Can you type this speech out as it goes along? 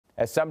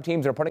As some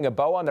teams are putting a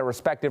bow on their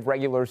respective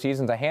regular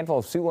seasons, a handful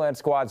of Siouxland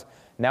squads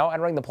now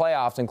entering the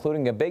playoffs,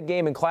 including a big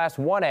game in Class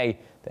 1A.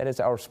 That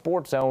is our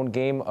SportsZone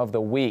game of the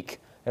week.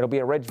 It'll be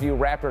a Ridgeview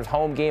Raptors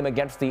home game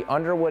against the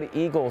Underwood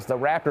Eagles. The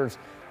Raptors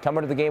come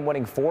into the game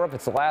winning 4 of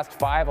its last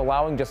 5,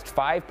 allowing just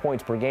 5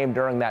 points per game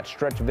during that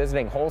stretch,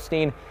 visiting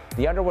Holstein.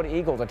 The Underwood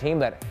Eagles, a team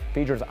that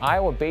features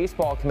Iowa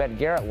baseball commit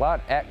Garrett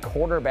Lutt at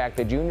quarterback.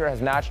 The junior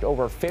has notched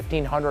over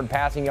 1,500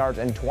 passing yards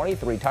and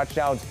 23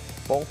 touchdowns,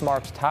 both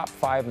marks top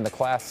 5 in the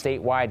class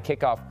statewide.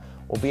 Kickoff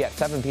will be at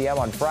 7 p.m.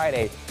 on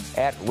Friday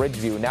at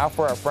Ridgeview. Now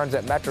for our friends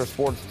at Metro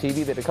Sports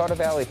TV, the Dakota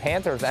Valley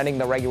Panthers ending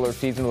the regular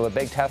season with a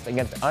big test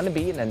against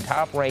unbeaten and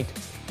top-ranked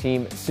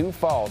team Sioux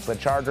Falls. The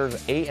Chargers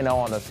 8-0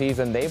 on the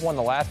season. They've won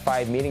the last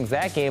 5 meetings.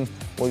 That game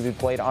will be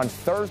played on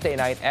Thursday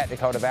night at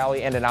Dakota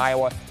Valley. And in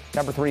Iowa,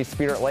 number 3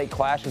 Spirit Lake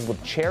clashes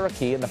with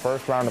Cherokee in the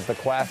first round of the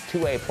Class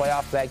 2A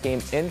playoffs. That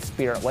game in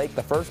Spirit Lake,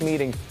 the first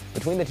meeting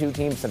between the two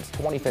teams since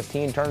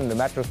 2015. Turning to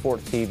Metro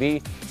Sports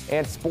TV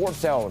and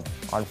SportsZone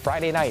on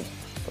Friday night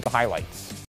with the highlights.